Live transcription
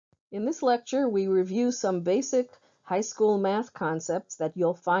In this lecture, we review some basic high school math concepts that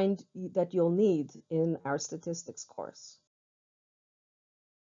you'll need in our statistics course.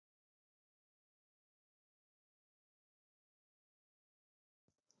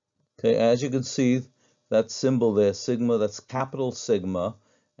 Okay, as you can see, that symbol there, sigma, that's capital sigma,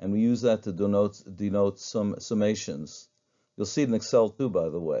 and we use that to denote some summations. You'll see it in Excel too, by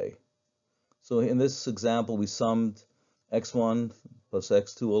the way. So in this example, we summed x1 plus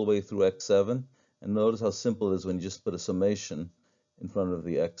x2 all the way through x7, and notice how simple it is when you just put a summation in front of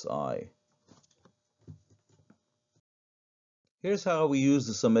the xi. Here's how we use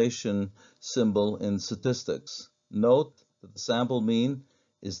the summation symbol in statistics. Note that the sample mean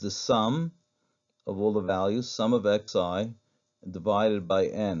is the sum of all the values, sum of xi, divided by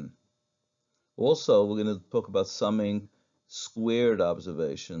n. Also, we're going to talk about summing squared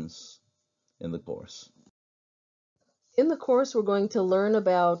observations in the course. In the course, we're going to learn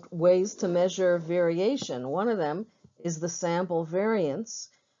about ways to measure variation. One of them is the sample variance,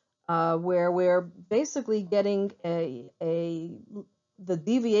 where we're basically getting the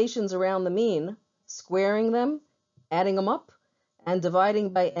deviations around the mean, squaring them, adding them up, and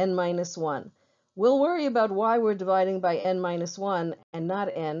dividing by n minus 1. We'll worry about why we're dividing by n minus 1 and not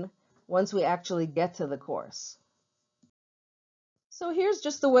n once we actually get to the course. So here's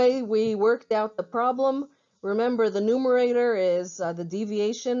just the way we worked out the problem. Remember, the numerator is the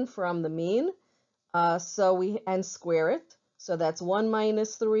deviation from the mean, and square it. So that's 1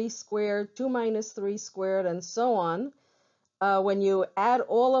 minus 3 squared, 2 minus 3 squared, and so on. When you add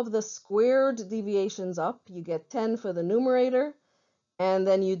all of the squared deviations up, you get 10 for the numerator, and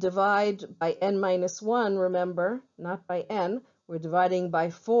then you divide by n minus 1, remember, not by n, we're dividing by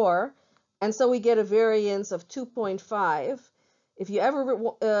 4, and so we get a variance of 2.5.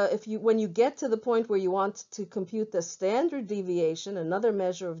 When you get to the point where you want to compute the standard deviation, another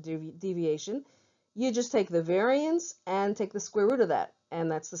measure of deviation, you just take the variance and take the square root of that,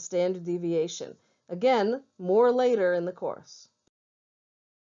 and that's the standard deviation. Again, more later in the course.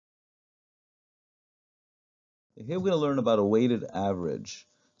 Here we're going to learn about a weighted average.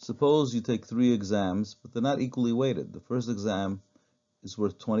 Suppose you take 3 exams, but they're not equally weighted. The first exam is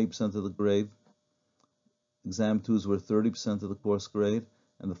worth 20% of the grade, exam 2 is worth 30% of the course grade,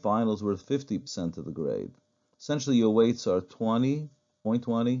 and the final is worth 50% of the grade. Essentially, your weights are 20,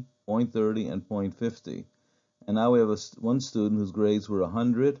 0.20, 0.30, and 0.50. And now we have one student whose grades were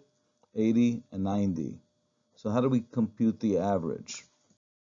 100, 80, and 90. So how do we compute the average?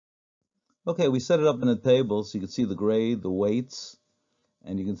 Okay, we set it up in a table so you can see the grade, the weights,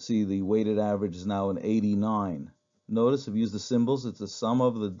 and you can see the weighted average is now an 89. Notice I've used the symbols. It's the sum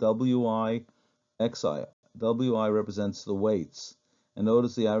of the WI, XI. WI represents the weights. And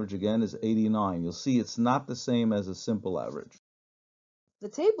notice the average again is 89. You'll see it's not the same as a simple average. The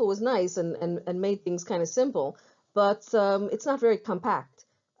table was nice and made things kind of simple, but it's not very compact.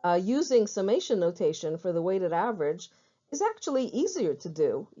 Using summation notation for the weighted average is actually easier to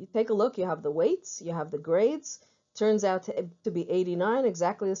do. You take a look, you have the weights, you have the grades. Turns out to be 89,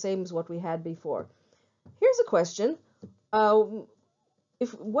 exactly the same as what we had before. Here's a question.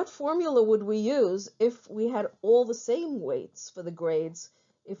 What formula would we use if we had all the same weights for the grades,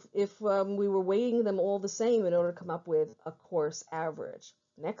 if we were weighing them all the same in order to come up with a course average?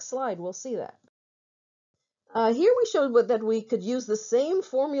 Next slide, we'll see that. Here we showed that we could use the same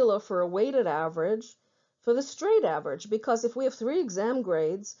formula for a weighted average for the straight average, because if we have 3 exam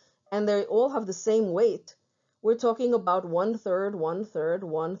grades and they all have the same weight, we're talking about 1/3, 1/3,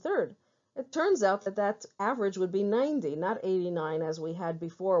 1/3. It turns out that average would be 90, not 89 as we had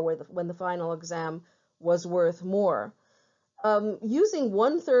before, when the final exam was worth more. Using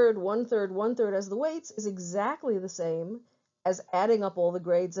 1/3, 1/3, 1/3 as the weights is exactly the same as adding up all the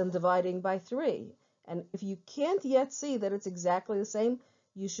grades and dividing by 3. And if you can't yet see that it's exactly the same,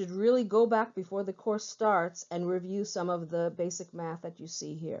 you should really go back before the course starts and review some of the basic math that you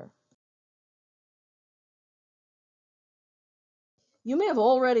see here. You may have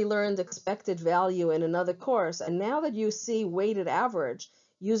already learned expected value in another course, and now that you see weighted average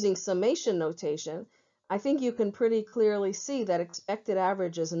using summation notation, I think you can pretty clearly see that expected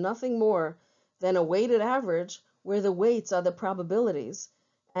average is nothing more than a weighted average where the weights are the probabilities,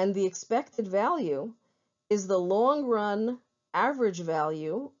 and the expected value is the long-run average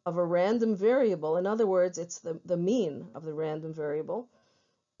value of a random variable. In other words, it's the mean of the random variable.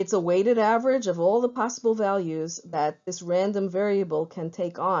 It's a weighted average of all the possible values that this random variable can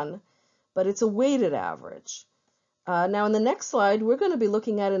take on, but it's a weighted average. Now, in the next slide, we're going to be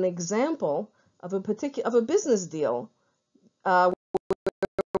looking at an example of a business deal.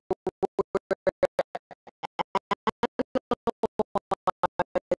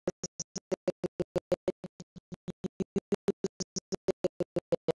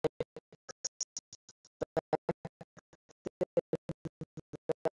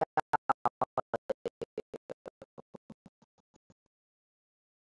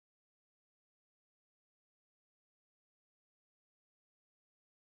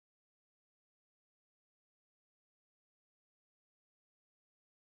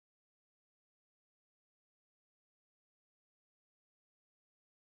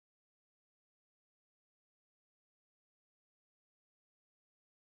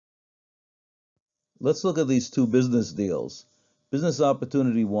 Let's look at these two business deals. Business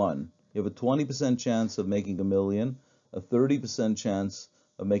opportunity one, you have a 20% chance of making $1 million, a 30% chance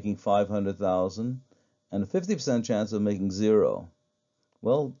of making 500,000, and a 50% chance of making zero.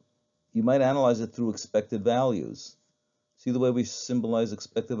 Well, you might analyze it through expected values. See the way we symbolize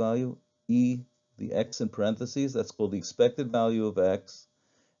expected value? E, the X in parentheses, that's called the expected value of X.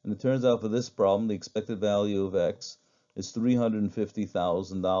 And it turns out for this problem, the expected value of X is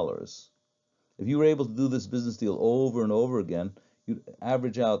 $350,000. If you were able to do this business deal over and over again, you'd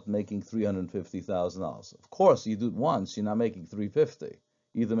average out making $350,000. Of course, you do it once, you're not making $350,000,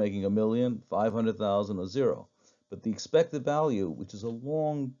 either making $1 million, $500,000, or zero. But the expected value, which is a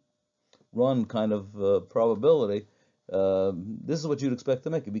long run kind of probability, this is what you'd expect to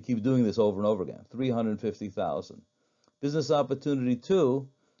make if you keep doing this over and over again, $350,000. Business opportunity two,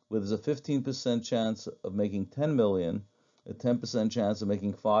 where there's a 15% chance of making 10 million, a 10% chance of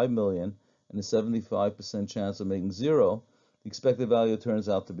making 5 million, and a 75% chance of making zero, the expected value turns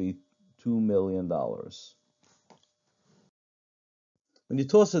out to be $2 million. When you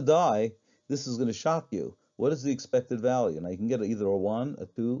toss a die, this is going to shock you. What is the expected value? Now you can get either a 1, a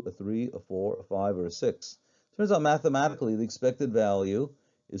 2, a 3, a 4, a 5, or a 6. Turns out mathematically the expected value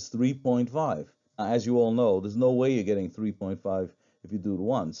is 3.5. Now, as you all know, there's no way you're getting 3.5 if you do it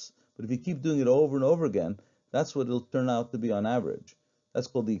once. But if you keep doing it over and over again, that's what it'll turn out to be on average. That's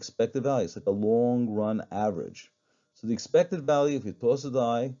called the expected value. It's like a long run average. So the expected value, if you toss a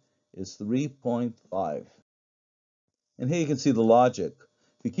die, is 3.5. And here you can see the logic.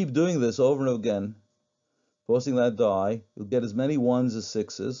 If you keep doing this over and over again, tossing that die, you'll get as many 1s as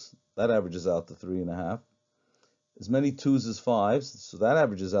 6s. That averages out to 3.5. As many 2s as 5s, so that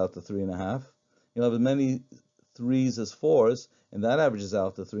averages out to 3.5. You'll have as many 3s as 4s, and that averages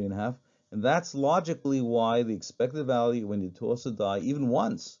out to 3.5. And that's logically why the expected value when you toss a die, even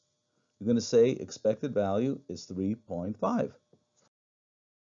once, you're going to say expected value is 3.5.